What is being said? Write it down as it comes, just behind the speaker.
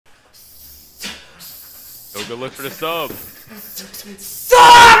Go good look for the sub.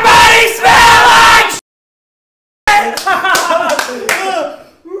 Somebody smell like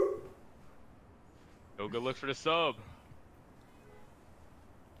Go good look for the sub.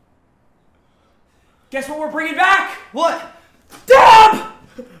 Guess what we're bringing back? What? Dub!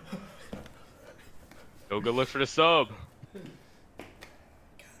 Go good look for the sub.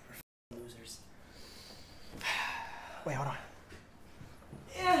 Losers. Wait, hold on.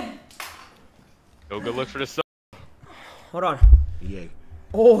 Go good look for the sub. Hold on. Yeah.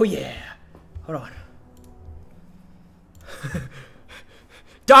 Oh, yeah. Hold on.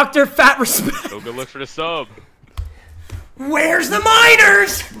 Dr. Fat Respect. Go good look for the sub. Where's the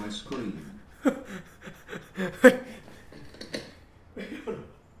miners? My screen.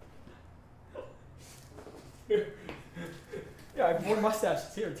 Yeah, I have more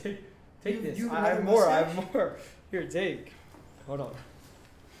mustaches. Here, take this. You I have more. I have more. Here, take. Hold on.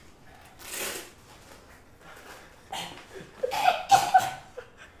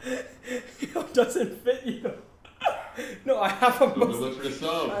 It doesn't fit you. No, I have a Go good mustache. look for the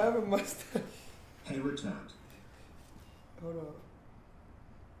sub. I have a mustache. Hey, returned. Hold on.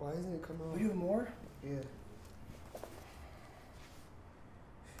 Why isn't it coming Are on? you have more? Yeah.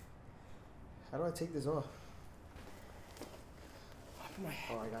 How do I take this off? I put my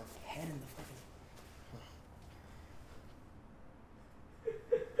Oh, I got head in the fucking.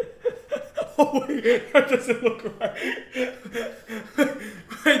 Oh wait, that doesn't look right.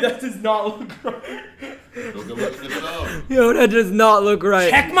 Wait, that does not look right. Go good look for the sub. Yo, that does not look right.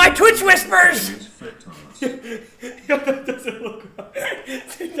 Check my Twitch whispers! It's fat on us. Yo, that doesn't look right.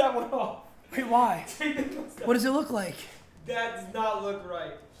 Take that one off. Wait, why? Take the mustache. What does it look like? That does not look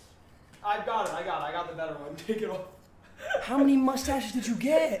right. I got it. I got the better one. Take it off. How many mustaches did you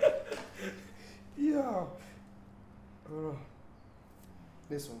get? Yo. Oh.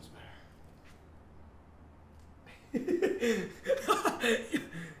 This one's better.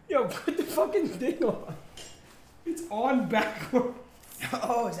 Yo, put the fucking thing on. It's on backward.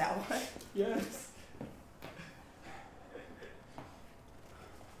 Oh, is that why? Yes.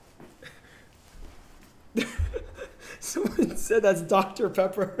 Someone said that's Dr.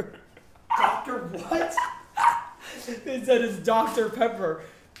 Pepper. Doctor what? They said it's Dr. Pepper.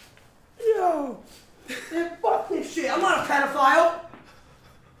 Yo. Man, fuck this shit. I'm not a pedophile.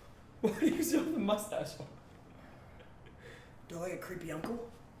 Why do you still have the mustache on? Do I look like a creepy uncle?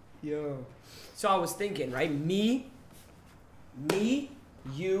 Yo. So I was thinking, right? Me,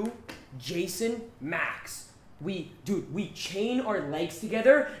 you, Jason, Max. We chain our legs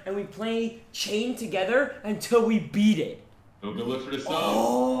together and we play chain together until we beat it. Go good look for the sub.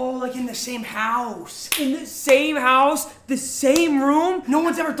 Oh, like in the same house. In the same house, the same room. No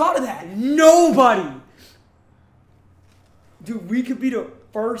one's ever thought of that. Nobody. Dude, we could be the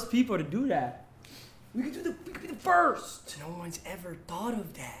first people to do that. We could be the first. No one's ever thought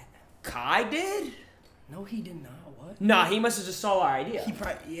of that. Kai did? No, he did not. What? Nah, he must have just saw our idea. He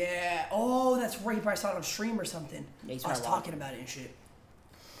probably, yeah. Oh, that's right. He probably saw it on stream or something. Yeah, he's I was probably talking about it and shit.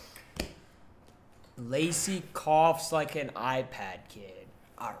 Lacy coughs like an iPad kid.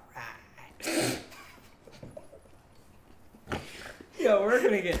 All right. Yo, we're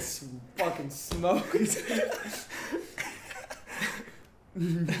gonna get fucking smoked.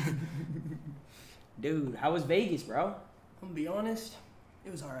 Dude, how was Vegas, bro? I'm gonna be honest.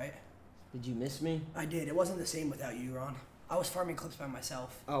 It was all right. Did you miss me? I did. It wasn't the same without you, Ron. I was farming clips by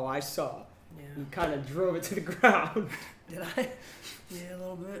myself. Oh, I saw. Yeah. You kind of drove it to the ground. Did I? Yeah, a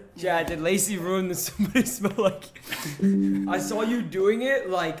little bit. Yeah, did Lacy ruin the somebody smell like? I saw you doing it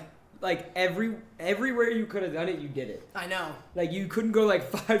like everywhere you could have done it, you did it. I know. Like you couldn't go like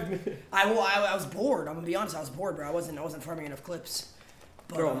 5 minutes. I was bored. I'm gonna be honest. I was bored, bro. I wasn't farming enough clips.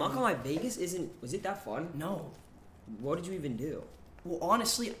 But, Bro, I'm not gonna lie. Vegas was it that fun? No. What did you even do? Well,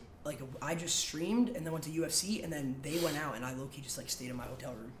 honestly, like I just streamed and then went to UFC and then they went out and I low-key just like stayed in my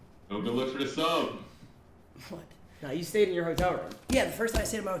hotel room. Go good look for the sub. What? No, you stayed in your hotel room. Yeah, the first night I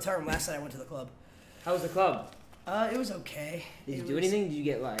stayed in my hotel room. Last night I went to the club. How was the club? It was okay. Did you It do was- anything? Did you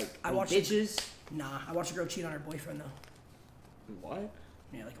get like I any watched- bitches? Nah, I watched a girl cheat on her boyfriend though. What?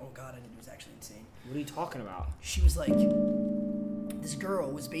 Yeah, like oh god, it was actually insane. What are you talking about? She was like, this girl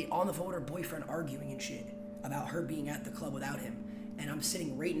was on the phone with her boyfriend arguing and shit about her being at the club without him. And I'm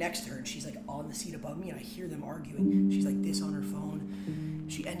sitting right next to her and she's like on the seat above me and I hear them arguing. She's like this on her phone.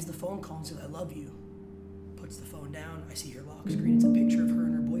 She ends the phone call and says, I love you. Puts the phone down. I see her lock screen. It's a picture of her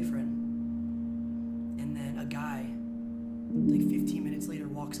and her boyfriend. And then a guy, like 15 minutes later,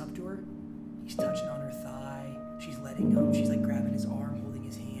 walks up to her. He's touching on her thigh. She's letting him. She's like grabbing his arm, holding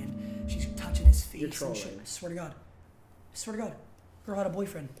his hand. She's touching his face. You're and trolling. shit. I swear to God. Girl had a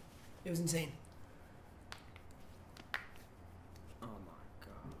boyfriend. It was insane.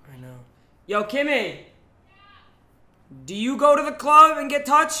 know. Yo, Kimmy. Do you go to the club and get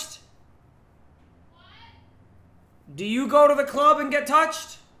touched? Do you go to the club and get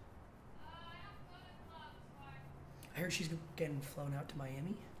touched? I heard she's getting flown out to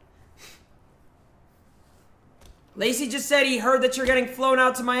Miami. Lacy just said he heard that you're getting flown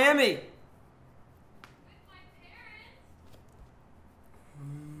out to Miami.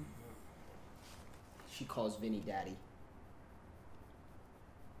 She calls Vinny daddy.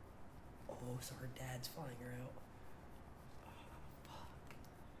 Oh, so her dad's flying her out. Oh,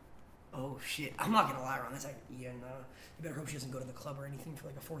 fuck. Oh, shit. I'm not gonna lie, Ron. That's like, yeah, no. You better hope she doesn't go to the club or anything for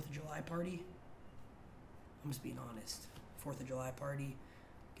like a 4th of July party. I'm just being honest. 4th of July party.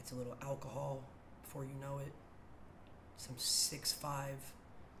 Gets a little alcohol before you know it. Some 6'5",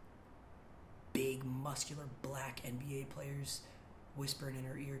 big, muscular, black NBA players whispering in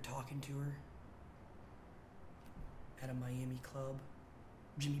her ear, talking to her. At a Miami club.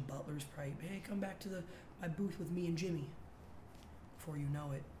 Jimmy Butler's probably, hey, come back to my booth with me and Jimmy. Before you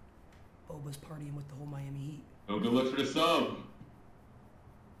know it, Boba's partying with the whole Miami Heat. Oh, good luck for the sub.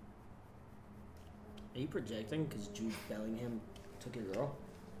 Are you projecting because Jude Bellingham took your girl?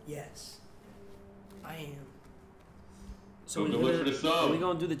 Yes, I am. So Oh, good luck for the sub. are we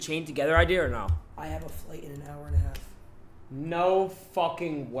gonna do the chain together idea or no? I have a flight in an hour and a half. No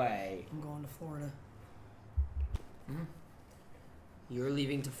fucking way. I'm going to Florida. You're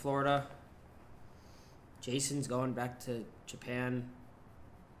leaving to Florida. Jason's going back to Japan.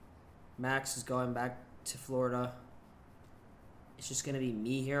 Max is going back to Florida. It's just gonna be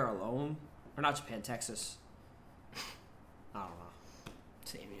me here alone. Or not Japan, Texas. I don't know.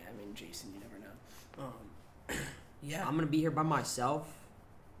 Same, yeah. I mean, Jason, you never know. Yeah, I'm gonna be here by myself.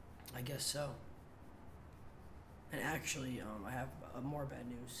 I guess so. And actually, I have more bad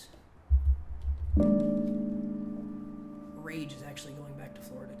news. Rage is actually going back to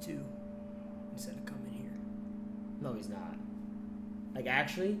Florida too, instead of coming here. No, he's not. Like,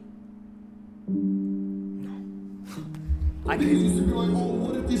 actually? No. I Niggas can. used to be like, oh,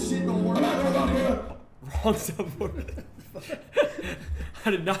 what if this shit don't work out? Wrong subword.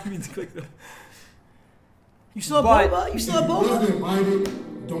 I did not mean to click that. You still have But- Boba? You still have If you Boba? wasn't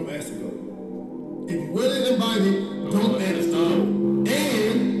invited, don't ask to go. If you wasn't invited, don't ask to go.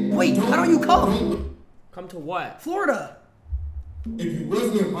 And Wait, how don't you come? Come to what? Florida. if you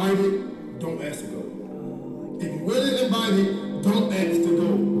wasn't invited, don't ask to go. If you wasn't invited, don't ask to go.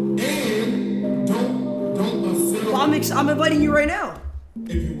 And don't accept. Well, I'm inviting you right now.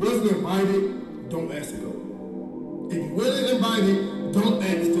 If you wasn't invited, don't ask to go. If you wasn't invited, don't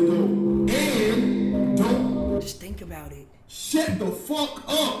ask to go. And don't Just think about it. shut the fuck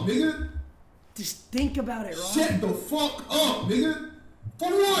up, nigga. Just think about it, Ron. Shut the fuck up, nigga. For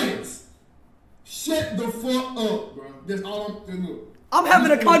once. Shut the fuck up, bro. That's all I'm saying. I'm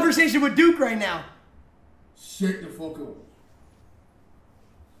having a conversation with Duke right now. Shut the fuck up.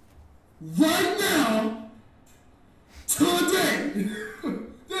 Right now, today.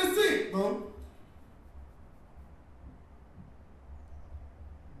 That's it, bro.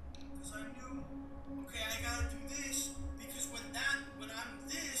 Because I knew, okay, I gotta do this, because when I'm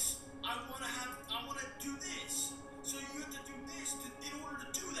this, I wanna do this. So you have to do this in order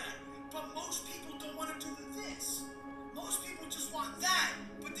to do that. But most people don't wanna do the this. Most people just want that,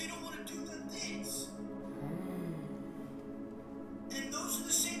 but they don't wanna do the this. And those are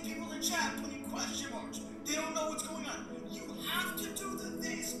the same people in chat putting question marks. They don't know what's going on. You have to do the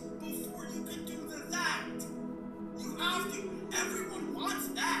this before you can do the that. You have to. Everyone wants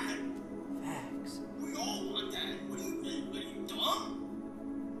that. Facts. We all want that. What are you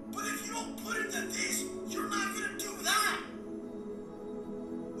dumb? But if you don't put in the this, you're not gonna do that.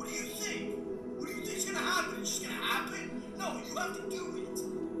 What do you think? What do you think's gonna happen? It's just gonna happen? No, you have to do it.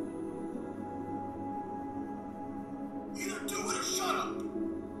 Either do it or shut up.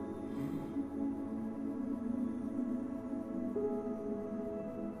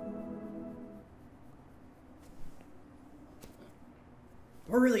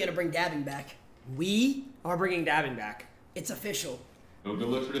 We're really gonna bring dabbing back. We are bringing dabbing back. It's official. Oh, good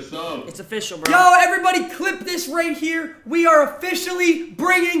luck for the sub. It's official, bro. Yo, everybody clip this right here. We are officially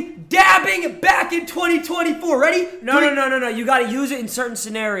bringing dabbing back in 2024. Ready? No. You gotta use it in certain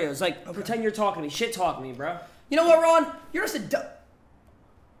scenarios. Like, pretend you're talking to me. Shit talk to me, bro. You know what, Ron? You're just a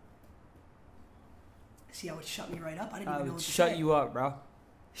See how it shut me right up? I didn't even know what to say. Shut you up, bro.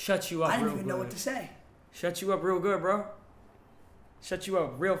 Shut you up I didn't real even good. know what to say. Shut you up real good, bro. Shut you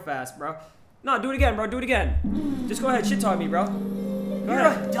up real fast, bro. No, do it again, bro. Do it again. Just go ahead. Shit talk me, bro. Go You're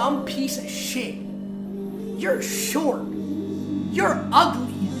ahead. a dumb piece of shit. You're short. You're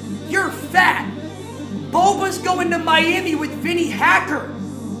ugly. You're fat. Boba's going to Miami with Vinny Hacker.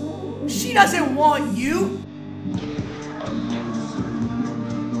 She doesn't want you.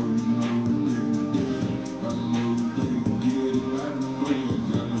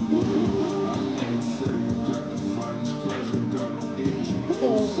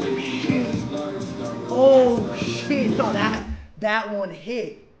 Oh shit! No, that one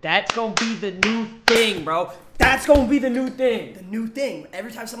hit. That's gonna be the new thing, bro. That's gonna be the new thing. The new thing.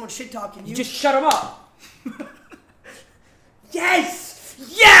 Every time someone's shit talking you, Just shut him up. Yes!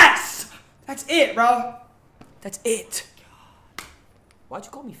 Yes! That's it, bro. That's it. Why'd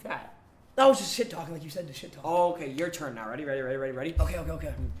you call me fat? that was just shit talking, like you said to shit talk. Oh, okay, your turn now. Ready?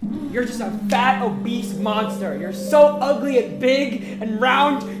 Okay. You're just a fat, obese monster. You're so ugly and big and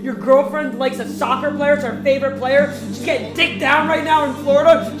round. Your girlfriend likes a soccer player. It's her favorite player. She's getting dicked down right now in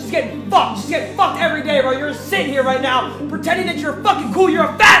Florida. She's getting fucked. She's getting fucked every day, bro. You're sitting here right now pretending that you're fucking cool. You're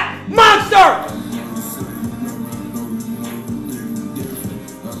a fat monster!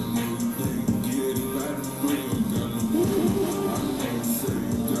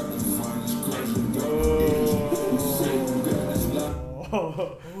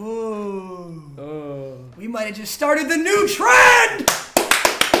 We might have just started the new trend!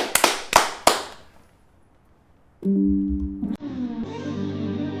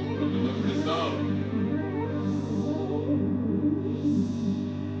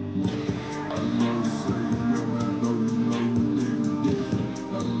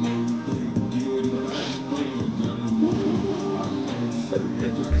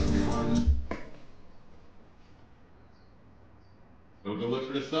 Go look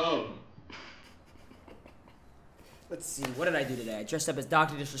for the sub. Let's see, what did I do today? I dressed up as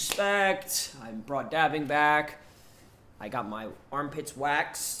Dr. Disrespect. I brought dabbing back. I got my armpits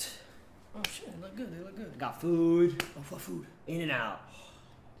waxed. Oh shit, they look good, they look good. I got food. Oh, what food? In and out.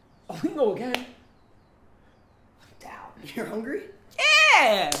 Oh, we can go again. I'm down. You're hungry?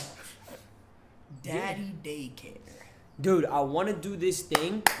 Yeah! Daddy daycare. Dude, I want to do this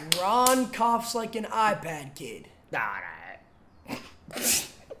thing. Ron coughs like an iPad kid. Nah.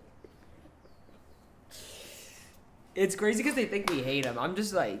 It's crazy because they think we hate him. I'm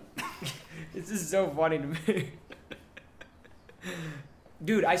just like, this is so funny to me.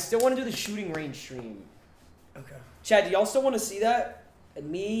 Dude, I still want to do the shooting range stream. Okay. Chad, do y'all still want to see that?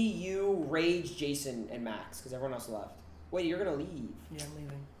 Me, you, Rage, Jason, and Max, because everyone else left. Wait, you're going to leave. Yeah, I'm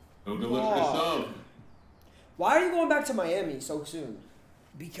leaving. Go look for the sub. Why are you going back to Miami so soon?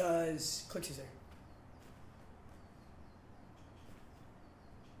 Because Clicks is there.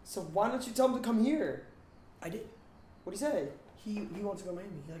 So why don't you tell him to come here? I did. What'd he say? He wants to go to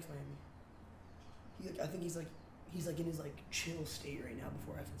Miami. He likes Miami. I think he's in his like chill state right now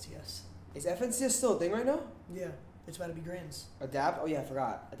before FNCS. Is FNCS still a thing right now? Yeah, it's about to be Grands. Adapt? Oh yeah, I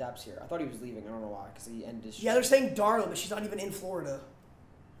forgot. Adapt's here. I thought he was leaving. I don't know why, because he ended his Yeah, they're saying Darla, but she's not even in Florida.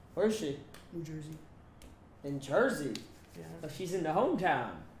 Where is she? New Jersey. In Jersey. Yeah. Oh, she's in the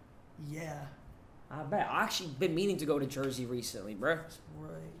hometown. Yeah. I bet. I actually been meaning to go to Jersey recently, bruh.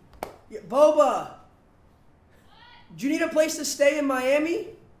 Right. Yeah, Boba! Do you need a place to stay in Miami?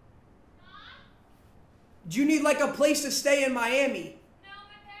 Do you need like a place to stay in Miami? No,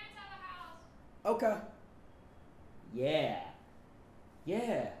 my parents have a house. Okay. Yeah.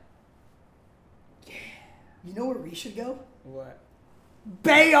 Yeah. You know where we should go? What?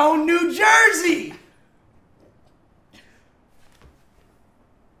 Bayonne, New Jersey!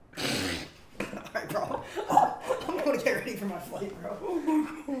 Alright, bro. I'm going to get ready for my flight, bro.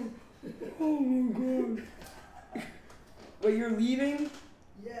 Oh my god. Wait, you're leaving?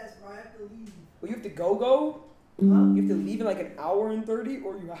 Yes, bro, I have to leave. Well, you have to go? Huh? You have to leave in like an hour and 30,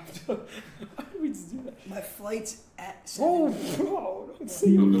 or you have to... How do we just do that? My flight's at 7. Oh, bro, don't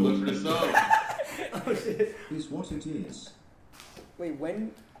say Go look for the sub. Oh, shit. Is what it is. Wait,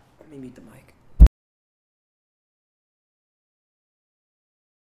 when... Let me mute the mic.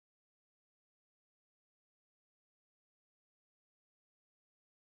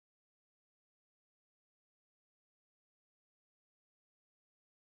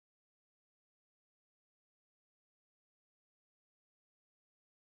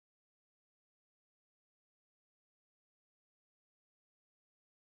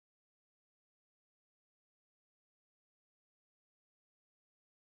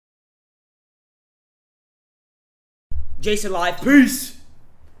 Jason live. Peace!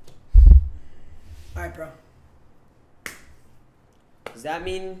 Alright, bro. Does that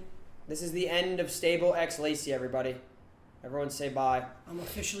mean this is the end of Stable X Lacy, everybody? Everyone say bye. I'm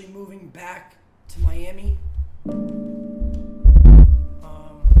officially moving back to Miami. I'm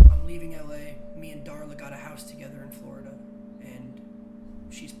leaving LA. Me and Darla got a house together in Florida, and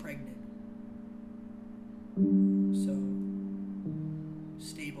she's pregnant. So,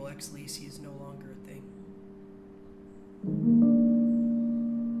 Stable X Lacy is no longer a thing.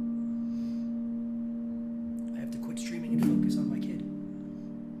 I have to quit streaming and focus on my kid.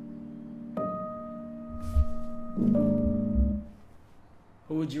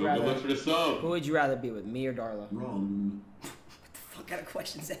 Who would you Go rather? look for the soap. Who would you rather be with, me or Darla? Wrong. What the fuck kind of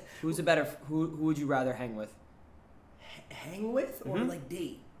question is that? Who's a better? Who would you rather hang with? Hang with or like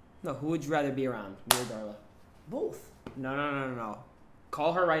date? No, who would you rather be around, me or Darla? Both. No.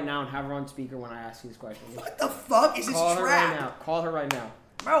 Call her right now and have her on speaker when I ask you this question. What the fuck is this Call her trap? right now. Call her right now.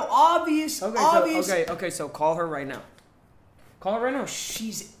 Bro, obvious. Okay, so call her right now. Call her right now.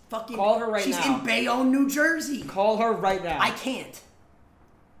 She's fucking. Call her right she's now. in Bayonne, New Jersey. Call her right now. I can't.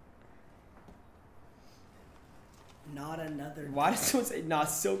 Not another. Why does someone say, nah,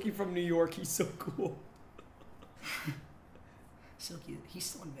 Silky from New York, he's so cool? Silky, he's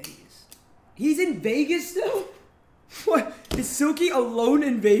still in Vegas. He's in Vegas still? What? Is Silky alone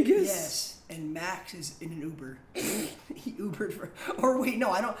in Vegas? Yes, and Max is in an Uber. He Ubered for, or wait,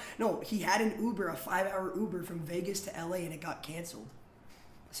 no, I don't. No, he had an Uber, a 5-hour Uber from Vegas to LA, and it got canceled.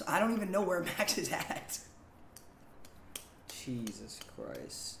 So I don't even know where Max is at. Jesus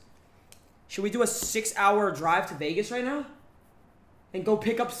Christ. Should we do a 6-hour drive to Vegas right now? And go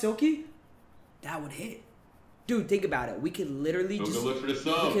pick up Silky? That would hit. Dude, think about it. We could literally Go just... look for the We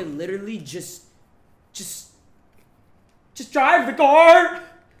soap. could literally just drive the car!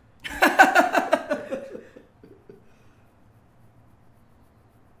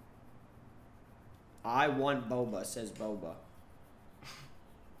 I want boba, says Boba.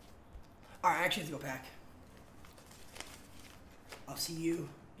 Alright, I actually have to go pack. I'll see you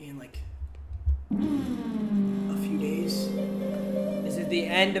in like a few days. This is the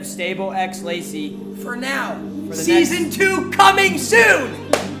end of Stable X Lacy. For now, For the season 2 coming soon!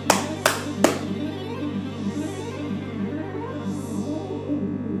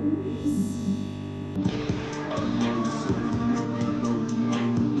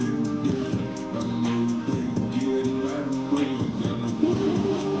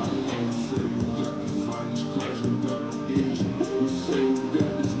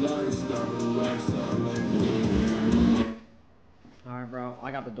 Alright, bro.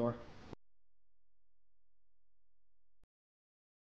 I got the door.